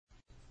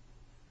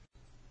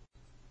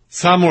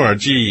撒母耳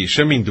记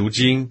生命读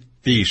经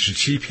第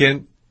17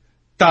篇，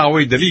大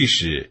卫的历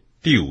史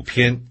第5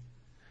篇，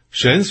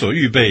神所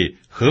预备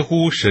合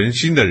乎神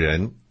心的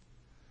人。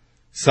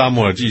撒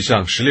母耳记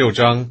上16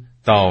章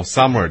到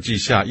撒母耳记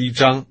下1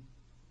章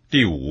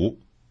第5，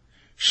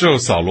受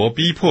扫罗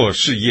逼迫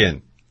试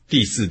验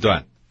第4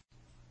段。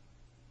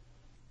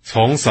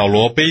从扫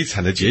罗悲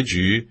惨的结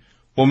局，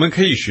我们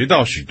可以学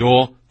到许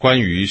多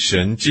关于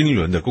神经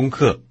纶的功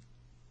课。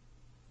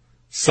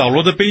扫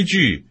罗的悲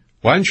剧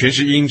完全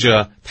是因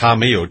着他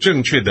没有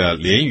正确的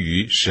连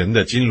于神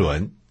的经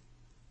纶。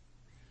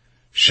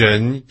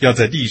神要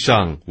在地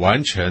上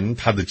完成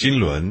他的经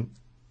纶，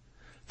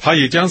他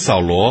也将扫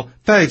罗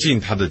带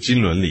进他的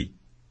经纶里。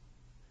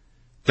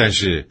但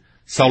是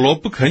扫罗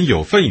不肯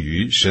有份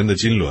于神的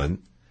经纶，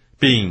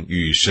并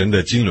与神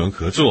的经纶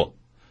合作，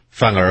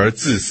反而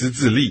自私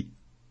自利。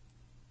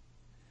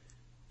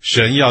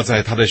神要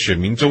在他的选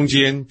民中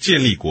间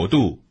建立国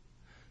度，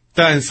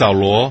但扫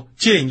罗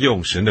僭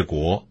用神的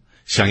国，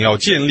想要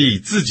建立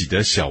自己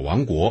的小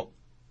王国。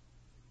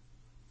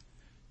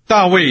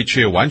大卫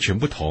却完全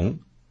不同，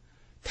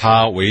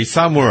他为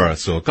撒母耳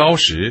所膏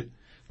时，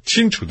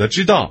清楚地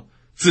知道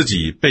自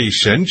己被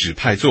神指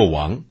派做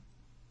王，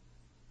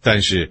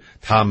但是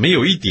他没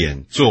有一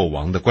点做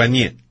王的观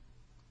念。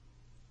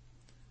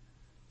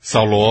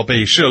扫罗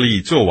被设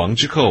立做王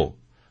之后，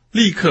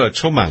立刻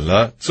充满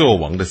了做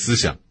王的思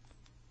想，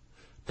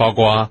包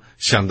括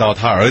想到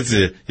他儿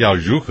子要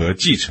如何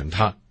继承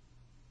他。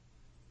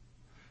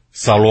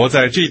扫罗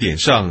在这一点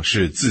上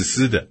是自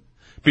私的，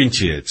并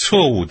且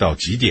错误到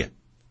极点。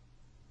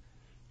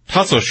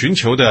他所寻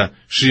求的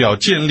是要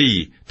建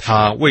立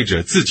他为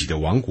着自己的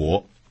王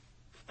国，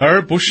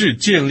而不是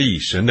建立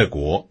神的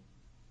国。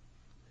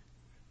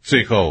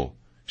最后，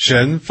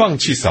神放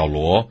弃扫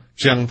罗，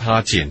将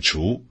他剪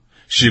除，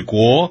使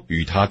国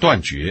与他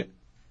断绝。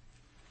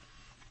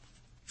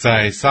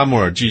在撒母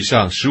耳记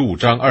上15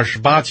章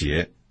28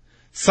节，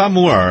撒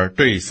母耳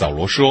对扫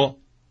罗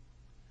说：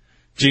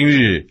今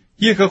日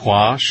耶和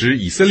华使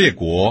以色列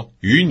国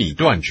与你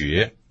断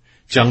绝，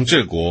将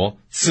这国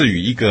赐予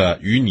一个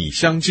与你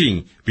相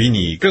近、比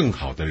你更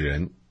好的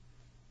人。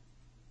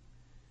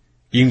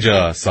因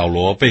着扫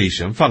罗被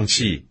神放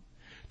弃，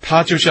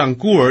他就像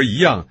孤儿一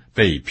样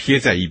被撇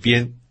在一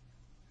边，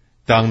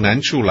当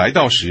难处来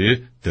到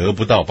时得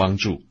不到帮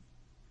助。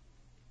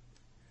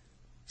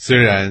虽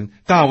然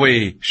大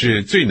卫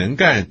是最能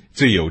干、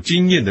最有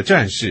经验的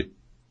战士，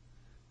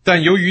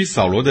但由于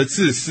扫罗的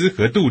自私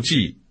和妒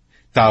忌，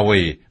大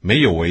卫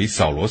没有为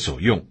扫罗所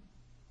用。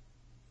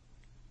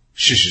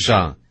事实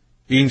上，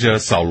因着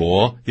扫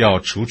罗要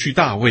除去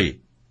大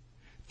卫，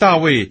大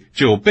卫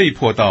就被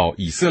迫到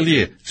以色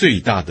列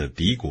最大的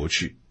敌国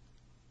去。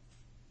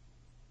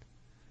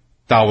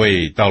大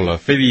卫到了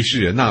非利士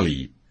人那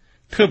里，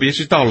特别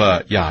是到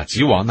了亚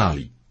吉王那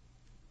里。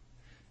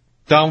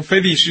当非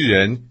利士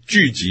人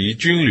聚集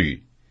军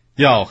旅，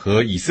要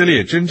和以色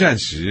列征战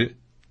时，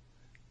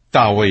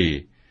大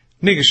卫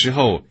那个时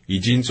候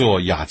已经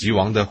做亚吉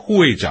王的护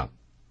卫长，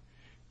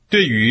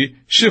对于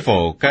是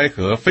否该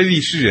和非利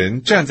士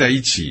人站在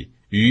一起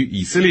与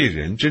以色列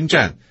人征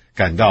战，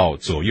感到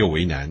左右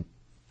为难。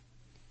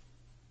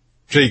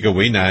这个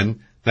为难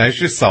乃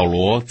是扫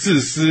罗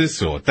自私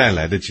所带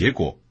来的结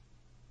果。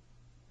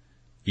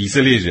以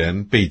色列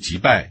人被击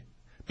败，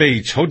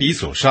被仇敌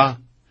所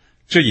杀，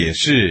这也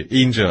是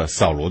因着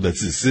扫罗的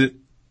自私。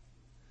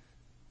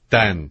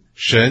但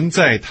神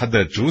在他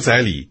的主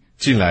宰里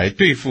进来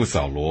对付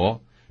扫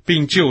罗，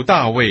并救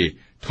大卫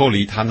脱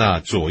离他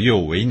那左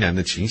右为难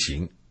的情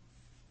形。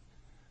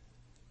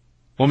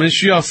我们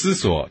需要思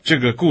索这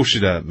个故事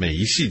的每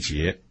一细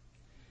节，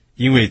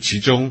因为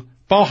其中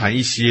包含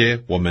一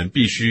些我们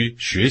必须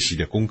学习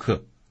的功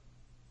课。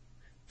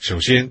首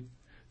先，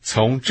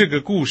从这个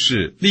故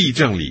事例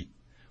证里，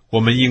我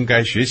们应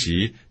该学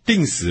习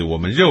定死我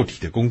们肉体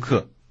的功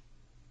课。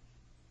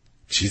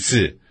其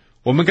次，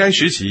我们该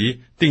学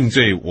习定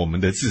罪我们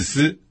的自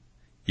私，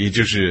也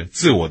就是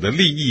自我的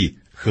利益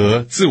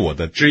和自我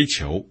的追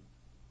求。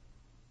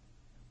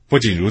不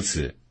仅如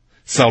此，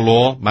扫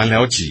罗满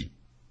了己。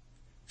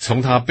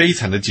从他悲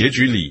惨的结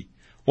局里，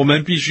我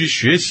们必须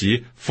学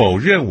习否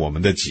认我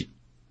们的己。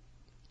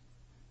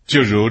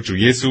就如主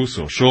耶稣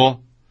所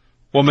说，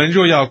我们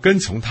若要跟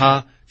从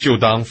他，就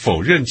当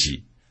否认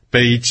己，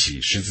背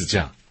起十字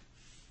架。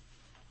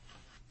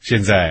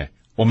现在，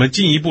我们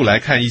进一步来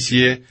看一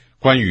些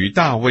关于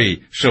大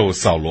卫受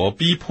扫罗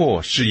逼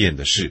迫试验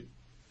的事。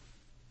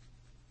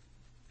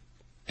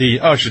第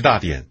20大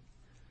点，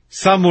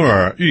撒母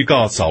耳预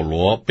告扫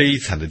罗悲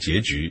惨的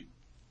结局。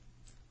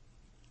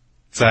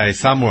在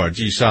撒母耳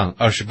记上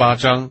28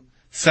章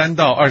3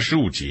到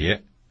25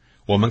节，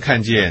我们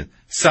看见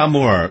撒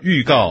母耳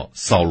预告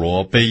扫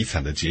罗悲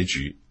惨的结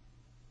局。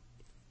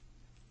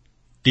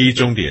第一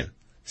重点，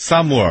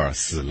撒母耳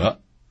死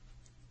了。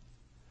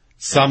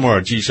撒母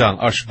耳记上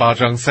28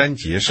章3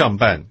节上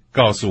半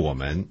告诉我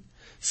们，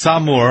撒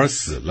母耳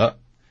死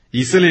了，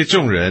以色列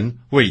众人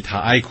为他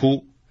哀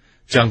哭，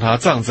将他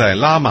葬在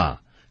拉玛，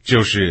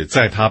就是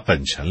在他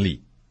本城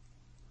里。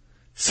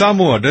撒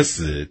母耳的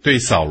死对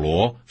扫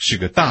罗是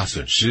个大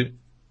损失。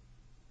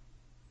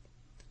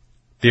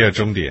第二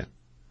重点，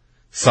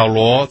扫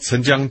罗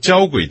曾将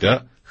交鬼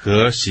的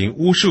和行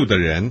巫术的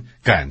人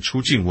赶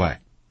出境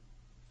外。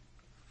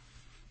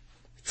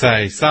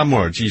在撒母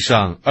耳记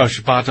上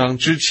28章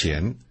之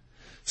前，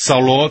扫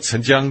罗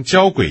曾将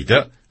交鬼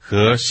的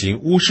和行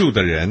巫术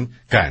的人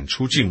赶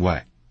出境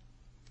外，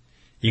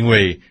因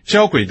为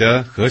交鬼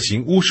的和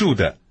行巫术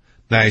的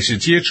乃是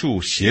接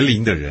触邪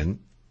灵的人，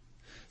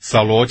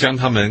扫罗将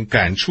他们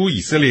赶出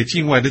以色列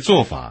境外的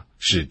做法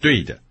是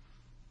对的。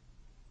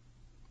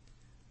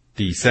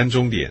第三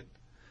重点，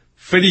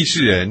非利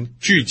士人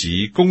聚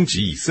集攻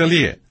击以色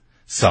列，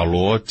扫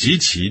罗极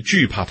其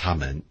惧怕他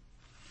们。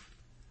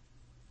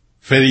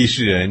非利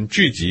士人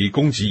聚集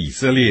攻击以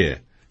色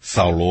列，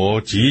扫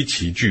罗极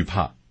其惧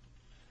怕。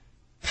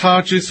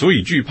他之所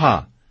以惧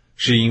怕，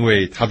是因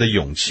为他的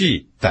勇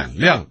气、胆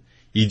量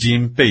已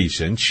经被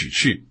神取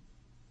去。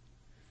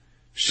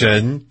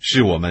神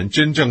是我们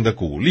真正的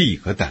鼓励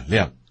和胆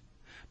量，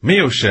没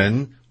有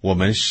神，我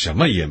们什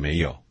么也没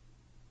有。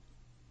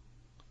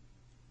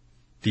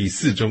第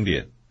四重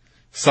点，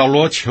扫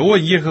罗求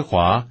问耶和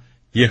华，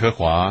耶和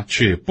华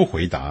却不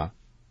回答。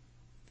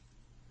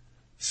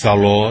扫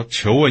罗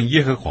求问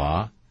耶和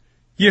华，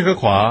耶和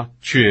华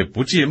却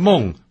不借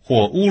梦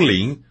或巫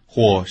灵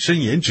或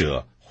申言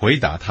者回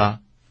答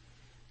他。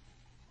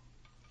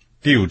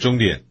第五重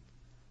点，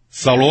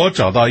扫罗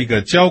找到一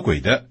个交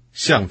鬼的，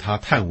向他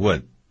探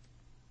问。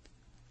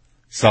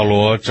扫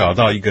罗找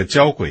到一个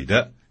交鬼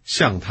的，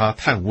向他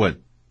探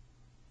问。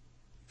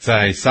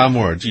在撒母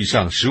耳记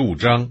上15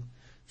章，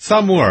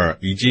撒母耳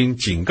已经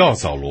警告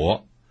扫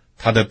罗，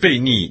他的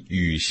悖逆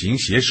与行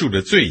邪术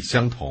的罪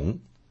相同。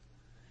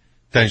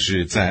但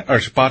是在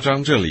28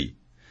章这里，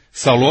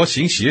扫罗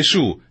行邪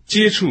术，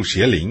接触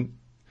邪灵，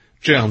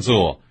这样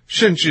做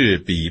甚至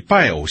比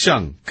拜偶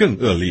像更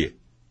恶劣。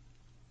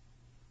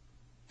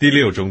第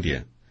六重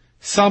点，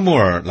撒母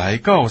耳来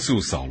告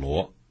诉扫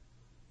罗，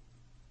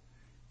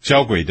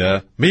交鬼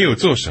的没有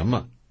做什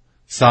么，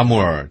撒母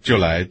耳就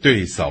来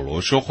对扫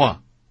罗说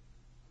话。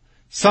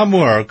撒母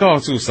耳告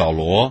诉扫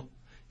罗，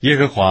耶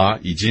和华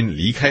已经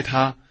离开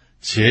他，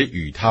且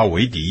与他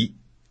为敌。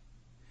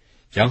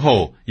然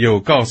后又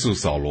告诉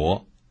扫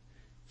罗，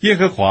耶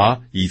和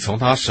华已从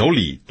他手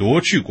里夺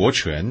去国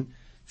权，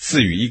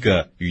赐予一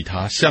个与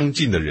他相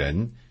近的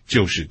人，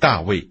就是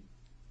大卫。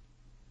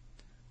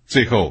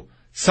最后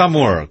撒母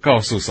耳告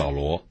诉扫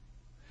罗，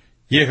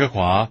耶和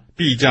华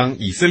必将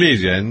以色列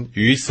人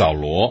与扫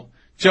罗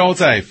交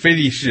在非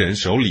利士人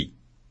手里，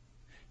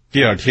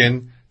第二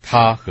天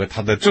他和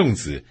他的众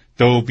子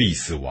都必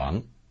死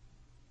亡。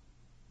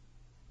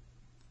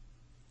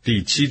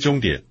第七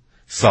重点，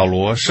扫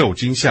罗受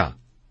惊吓。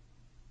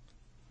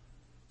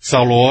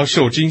扫罗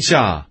受惊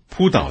吓，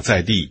扑倒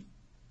在地，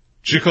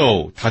之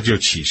后他就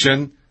起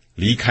身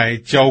离开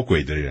交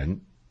鬼的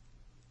人。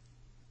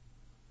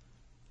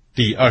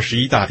第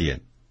21大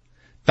点，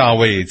大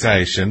卫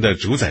在神的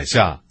主宰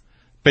下，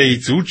被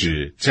阻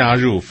止加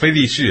入非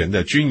利士人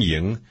的军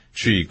营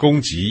去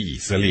攻击以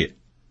色列。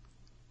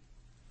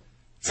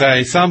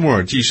在撒母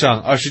耳记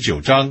上29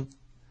章，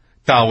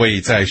大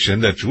卫在神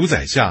的主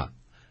宰下，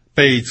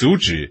被阻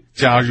止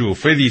加入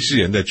非利士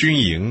人的军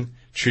营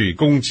去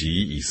攻击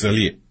以色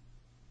列。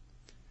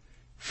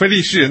非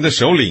利士人的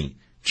首领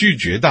拒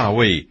绝大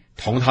卫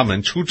同他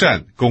们出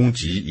战攻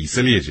击以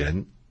色列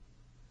人，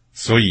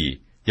所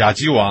以亚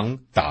基王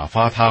打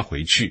发他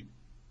回去。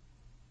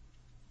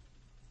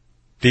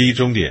第一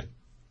重点，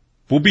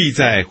不必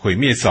在毁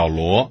灭扫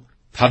罗、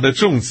他的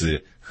众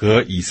子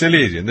和以色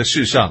列人的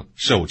事上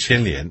受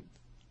牵连。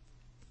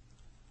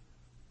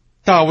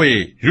大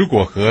卫如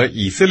果和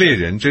以色列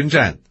人征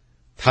战，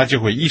他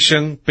就会一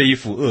生背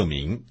负恶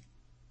名。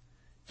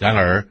然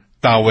而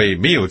大卫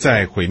没有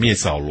在毁灭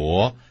扫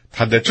罗、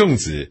他的众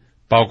子，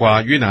包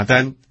括约拿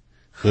单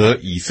和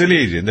以色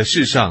列人的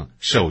事上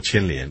受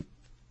牵连。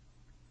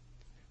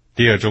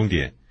第二重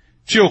点，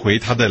救回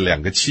他的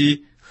2个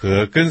妻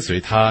和跟随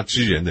他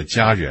之人的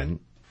家人。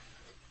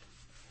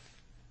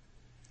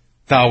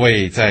大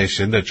卫在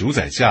神的主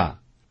宰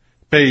下，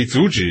被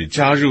阻止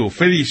加入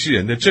非利士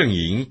人的阵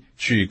营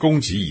去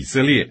攻击以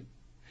色列，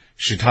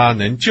使他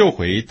能救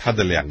回他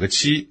的2个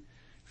妻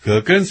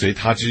和跟随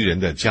他之人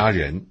的家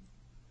人。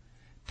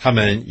他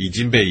们已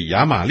经被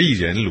亚玛力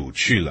人掳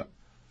去了。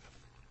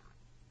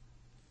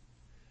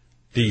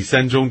第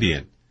三重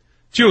点，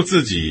救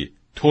自己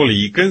脱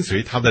离跟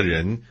随他的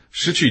人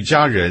失去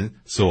家人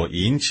所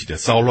引起的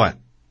骚乱。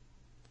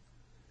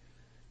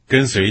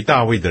跟随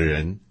大卫的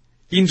人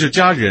因着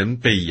家人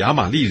被亚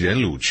玛力人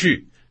掳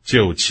去，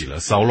就起了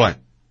骚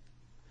乱。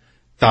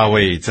大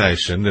卫在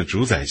神的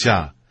主宰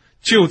下，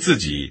救自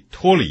己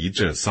脱离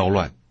这骚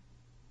乱。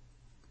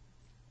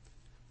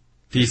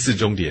第四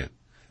重点，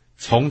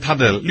从他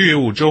的掠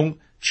物中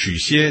取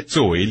些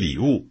作为礼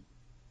物。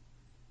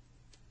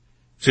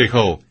最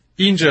后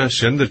因着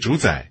神的主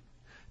宰，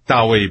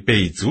大卫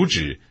被阻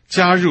止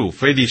加入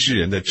非利士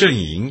人的阵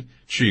营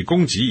去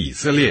攻击以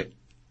色列。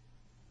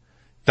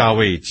大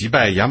卫击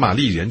败亚玛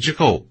力人之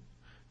后，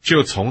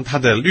就从他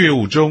的掠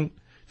物中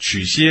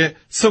取些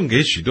送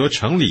给许多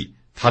城里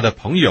他的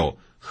朋友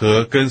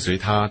和跟随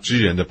他之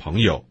人的朋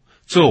友，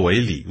作为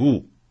礼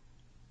物。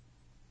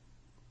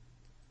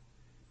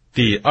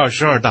第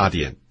22大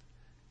点，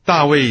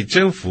大卫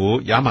征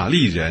服亚玛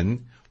力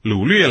人，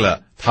掳掠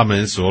了他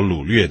们所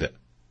掳掠的。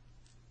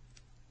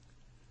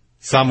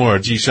撒母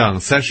耳记上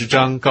30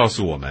章告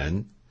诉我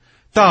们，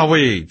大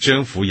卫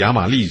征服亚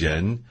玛力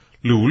人，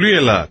掳掠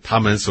了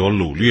他们所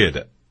掳掠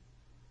的。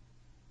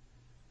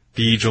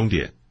第一中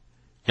点，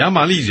亚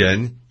玛力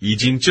人已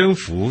经征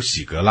服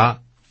喜格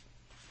拉。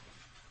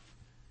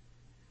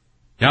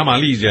亚玛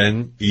力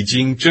人已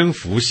经征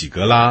服喜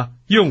格拉，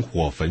用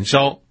火焚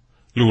烧，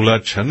掳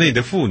了城内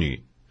的妇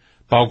女，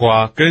包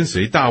括跟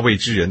随大卫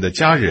之人的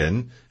家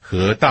人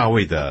和大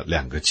卫的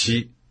2个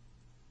妻。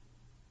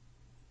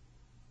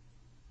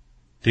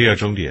第二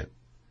中点，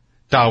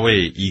大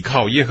卫倚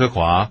靠耶和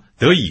华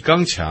得以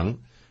刚强，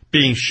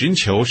并寻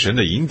求神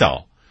的引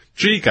导，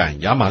追赶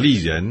亚玛力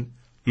人，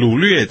掳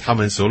掠他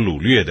们所掳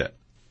掠的。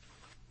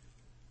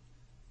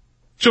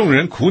众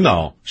人苦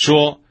恼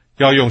说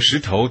要用石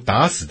头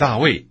打死大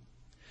卫，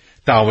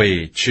大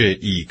卫却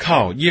倚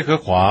靠耶和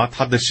华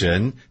他的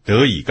神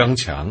得以刚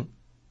强。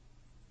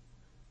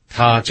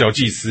他叫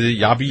祭司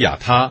亚比亚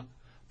他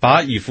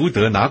把以弗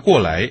得拿过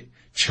来，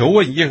求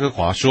问耶和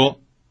华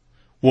说，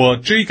我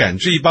追赶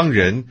这一帮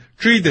人，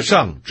追得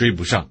上追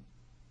不上？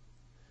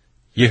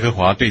耶和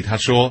华对他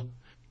说，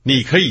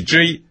你可以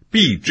追，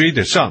必追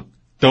得上，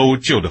都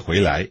救得回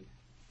来。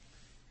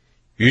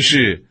于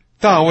是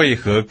大卫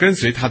和跟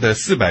随他的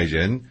400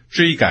人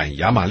追赶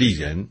亚玛力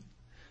人，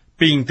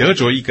并得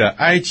着一个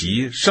埃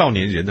及少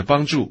年人的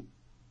帮助，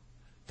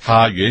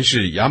他原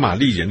是亚玛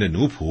力人的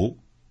奴仆。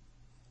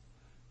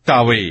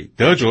大卫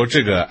得着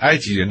这个埃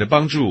及人的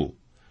帮助，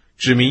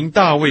指明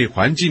大卫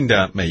环境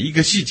的每一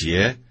个细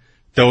节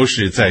都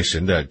是在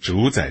神的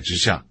主宰之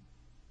下。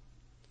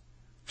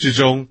至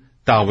终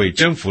大卫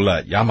征服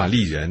了亚玛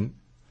力人，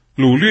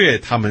掳掠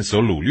他们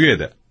所掳掠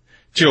的，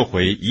救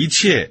回一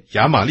切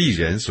亚玛力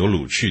人所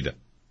掳去的。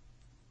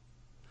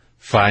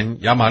凡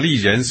亚玛力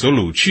人所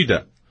掳去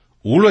的，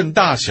无论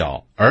大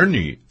小、儿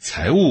女、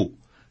财物，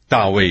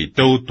大卫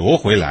都夺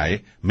回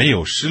来，没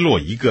有失落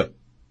一个。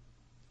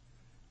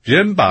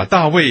人把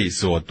大卫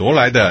所夺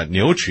来的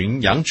牛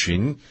群、羊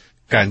群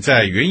赶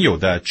在原有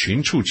的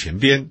群畜前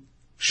边，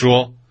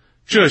说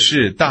这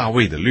是大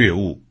卫的掠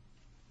物。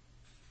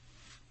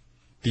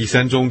第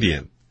三中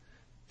点，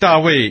大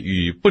卫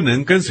与不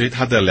能跟随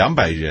他的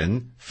200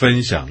人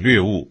分享掠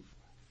物。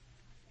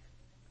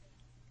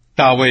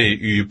大卫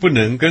与不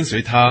能跟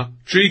随他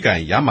追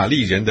赶亚玛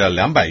力人的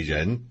200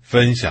人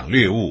分享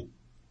掠物。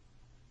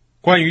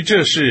关于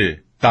这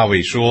事，大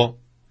卫说，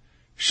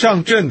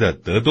上阵的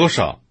得多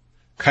少，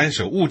看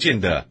守物件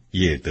的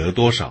也得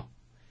多少，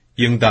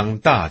应当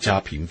大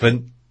家平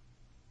分。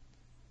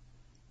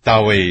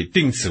大卫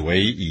定此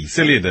为以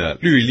色列的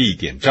律例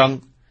典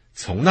章，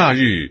从那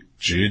日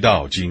直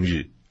到今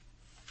日。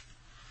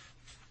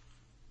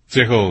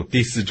最后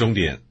第4中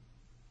点，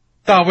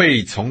大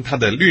卫从他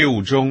的掠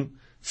物中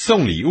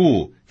送礼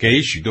物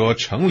给许多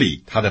城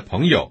里他的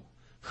朋友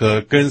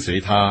和跟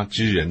随他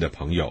之人的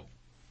朋友。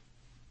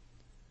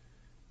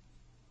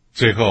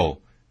最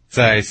后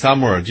在撒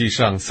母耳记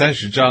上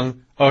30章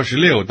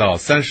26到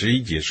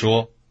31节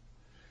说，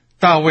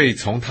大卫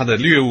从他的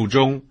掠物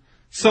中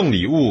送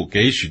礼物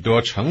给许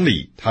多城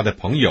里他的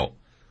朋友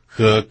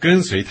和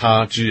跟随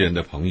他之人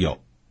的朋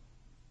友。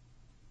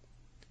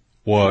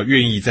我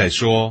愿意再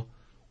说，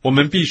我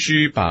们必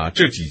须把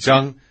这几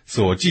章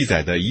所记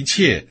载的一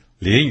切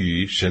连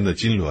于神的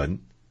经纶。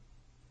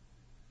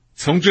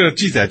从这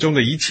记载中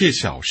的一切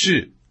小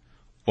事，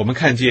我们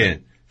看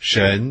见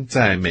神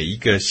在每一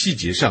个细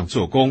节上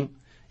做工，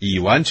以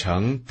完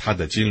成他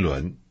的经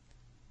纶。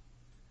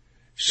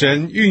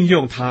神运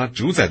用他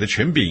主宰的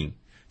权柄，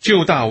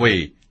救大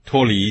卫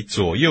脱离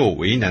左右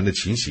为难的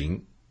情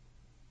形。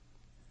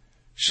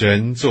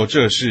神做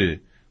这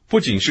事，不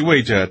仅是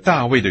为着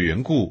大卫的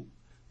缘故，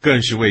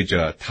更是为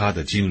着他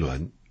的经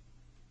纶。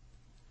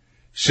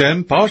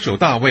神保守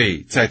大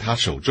卫在他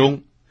手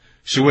中，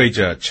是为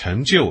着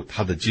成就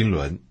他的经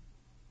纶。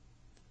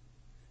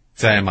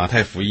在马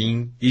太福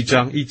音1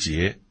章1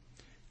节，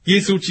耶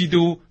稣基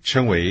督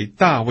称为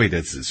大卫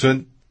的子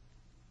孙。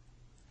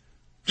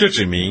这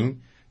指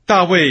明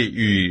大卫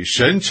与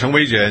神成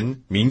为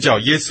人，名叫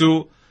耶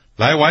稣，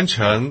来完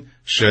成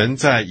神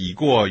在已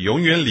过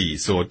永远里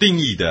所定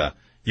义的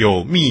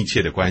有密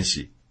切的关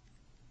系。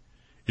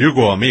如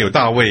果没有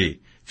大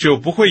卫，就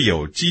不会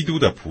有基督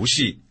的谱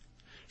系，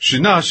使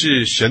那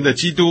是神的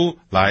基督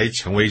来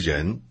成为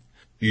人，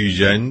与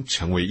人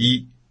成为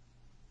一。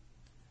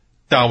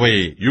大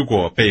卫如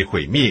果被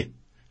毁灭，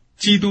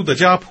基督的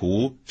家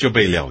谱就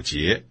被了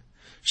结，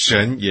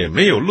神也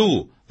没有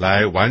路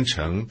来完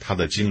成他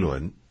的经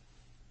纶。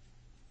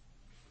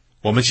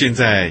我们现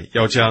在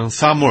要将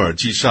撒母耳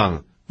记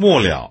上末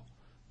了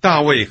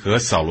大卫和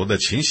扫罗的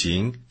情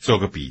形做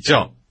个比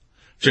较，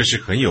这是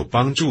很有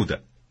帮助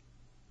的。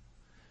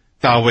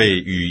大卫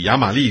与亚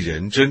玛力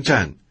人征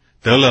战，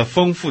得了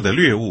丰富的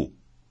掠物。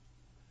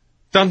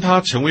当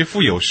他成为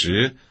富有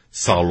时，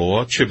扫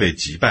罗却被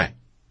击败；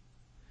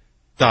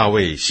大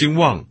卫兴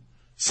旺，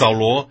扫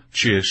罗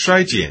却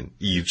衰减，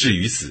以至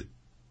于死。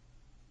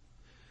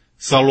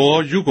扫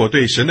罗如果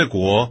对神的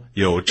国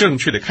有正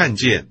确的看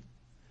见，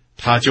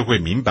他就会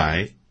明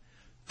白，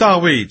大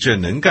卫这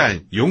能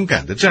干勇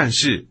敢的战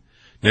士，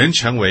能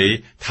成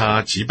为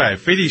他击败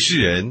非利士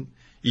人，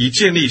以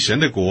建立神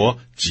的国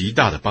极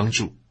大的帮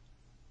助。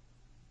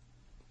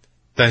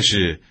但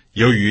是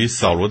由于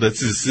扫罗的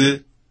自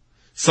私，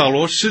扫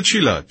罗失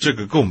去了这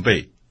个供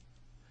备，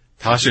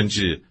他甚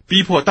至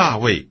逼迫大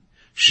卫，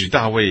使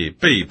大卫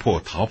被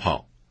迫逃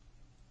跑。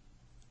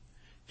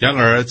然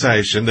而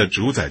在神的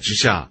主宰之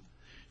下，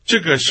这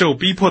个受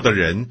逼迫的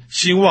人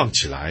兴旺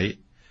起来，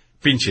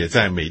并且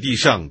在美地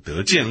上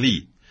得建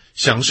立，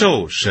享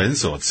受神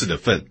所赐的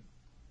份。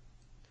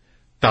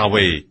大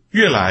卫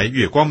越来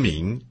越光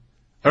明，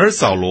而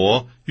扫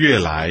罗越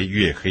来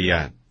越黑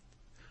暗，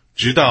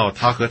直到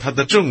他和他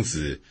的众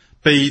子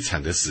悲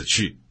惨的死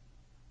去。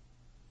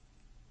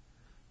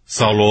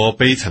扫罗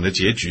悲惨的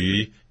结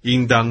局，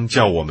应当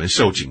叫我们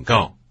受警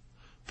告，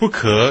不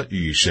可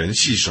与神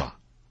戏耍。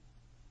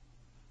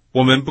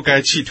我们不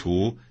该企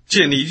图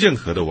建立任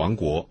何的王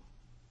国，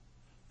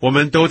我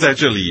们都在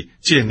这里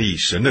建立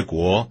神的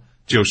国，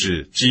就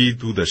是基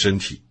督的身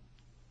体。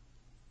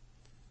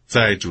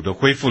在主的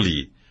恢复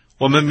里，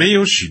我们没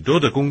有许多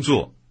的工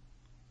作，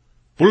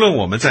不论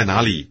我们在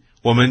哪里，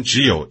我们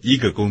只有一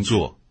个工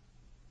作。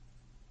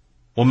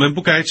我们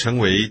不该成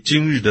为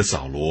今日的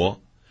扫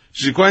罗，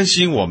只关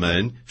心我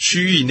们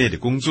区域内的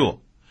工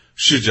作，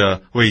试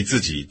着为自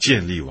己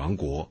建立王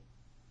国。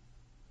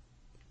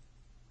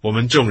我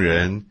们众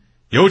人，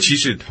尤其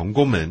是同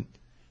工们，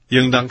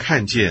应当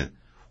看见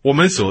我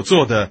们所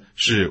做的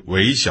是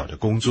微小的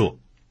工作。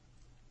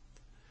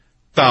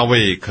大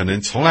卫可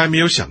能从来没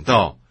有想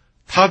到，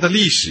他的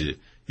历史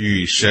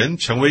与神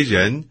成为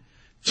人，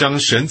将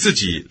神自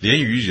己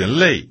连于人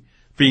类，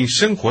并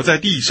生活在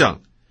地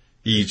上，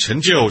以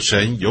成就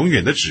神永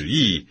远的旨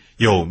意，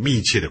有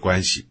密切的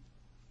关系。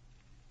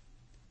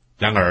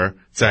然而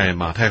在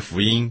马太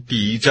福音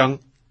第1章，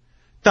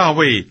大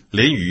卫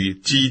连于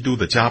基督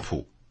的家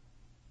谱，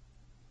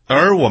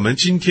而我们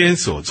今天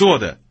所做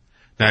的，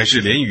乃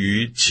是连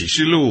于启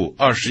示录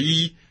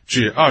21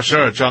至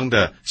22章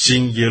的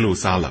新耶路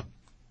撒冷。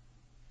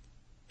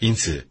因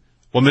此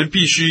我们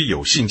必须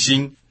有信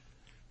心，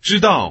知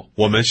道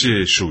我们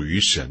是属于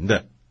神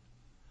的，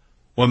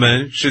我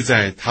们是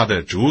在他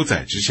的主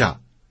宰之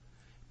下，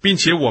并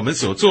且我们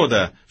所做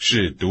的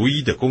是独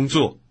一的工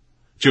作，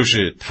就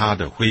是他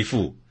的恢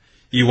复，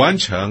以完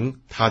成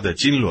他的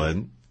经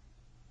纶。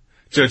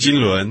这经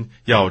纶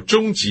要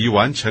终极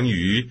完成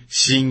于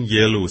新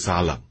耶路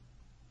撒冷。